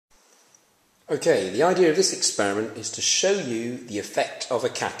Okay, the idea of this experiment is to show you the effect of a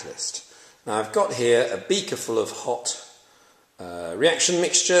catalyst. Now I've got here a beaker full of hot reaction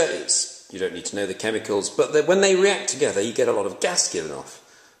mixture. You don't need to know the chemicals, but when they react together you get a lot of gas given off.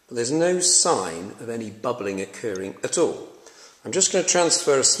 But there's no sign of any bubbling occurring at all. I'm just going to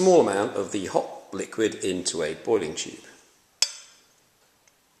transfer a small amount of the hot liquid into a boiling tube.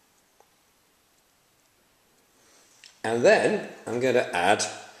 And then I'm going to add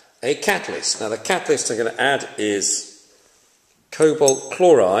a catalyst. Now the catalyst I'm going to add is cobalt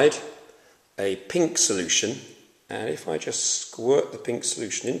chloride, a pink solution, and if I just squirt the pink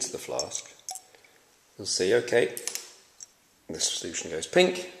solution into the flask, you'll see, okay, the solution goes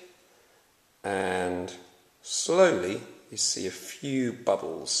pink, and slowly you see a few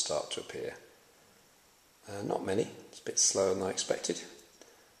bubbles start to appear. Not many, it's a bit slower than I expected,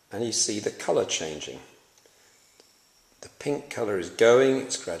 and you see the colour changing. The pink colour is going,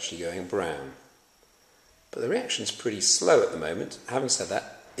 it's gradually going brown. But the reaction's pretty slow at the moment. Having said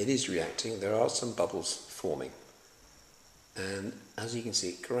that, it is reacting, there are some bubbles forming. And as you can see,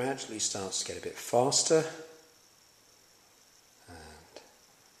 it gradually starts to get a bit faster. And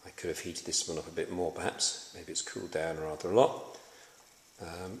I could have heated this one up a bit more perhaps, maybe it's cooled down rather a lot.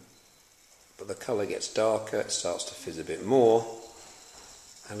 But the colour gets darker, it starts to fizz a bit more.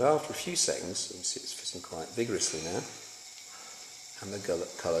 And after a few seconds, you can see it's fizzing quite vigorously now. And the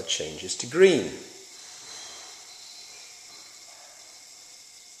colour changes to green.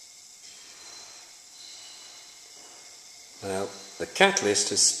 Now, the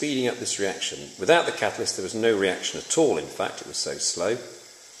catalyst is speeding up this reaction. Without the catalyst there was no reaction at all, in fact, it was so slow.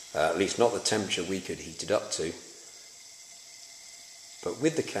 At least not the temperature we could heat it up to. But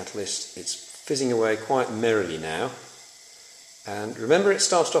with the catalyst it's fizzing away quite merrily now. And remember, it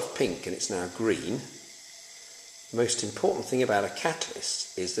started off pink and it's now green. The most important thing about a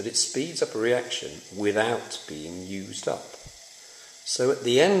catalyst is that it speeds up a reaction without being used up. So at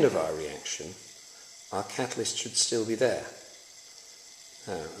the end of our reaction, our catalyst should still be there.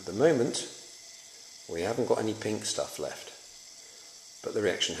 Now, at the moment, we haven't got any pink stuff left, but the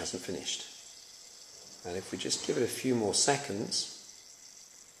reaction hasn't finished. And if we just give it a few more seconds,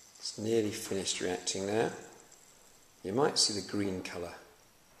 it's nearly finished reacting now. You might see the green colour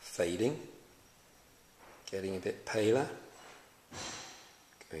fading, getting a bit paler,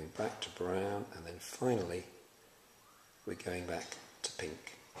 going back to brown, and then finally we're going back to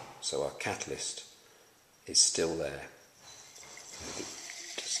pink. So our catalyst is still there.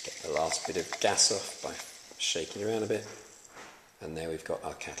 Just get the last bit of gas off by shaking around a bit, and there we've got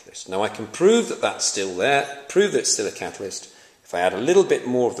our catalyst. Now I can prove that that's still there, prove that it's still a catalyst, if I add a little bit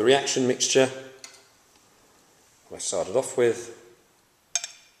more of the reaction mixture I started off with,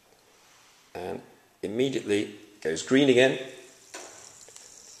 and immediately goes green again,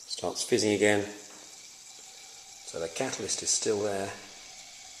 starts fizzing again. So the catalyst is still there,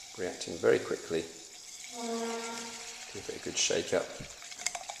 reacting very quickly. Give it a good shake up.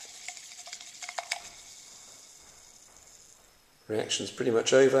 Reaction's pretty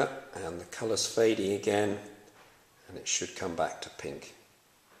much over, and the colour's fading again, and it should come back to pink.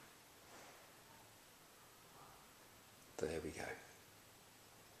 There we go.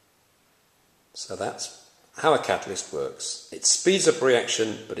 So that's how a catalyst works. It speeds up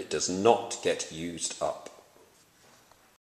reaction, but it does not get used up.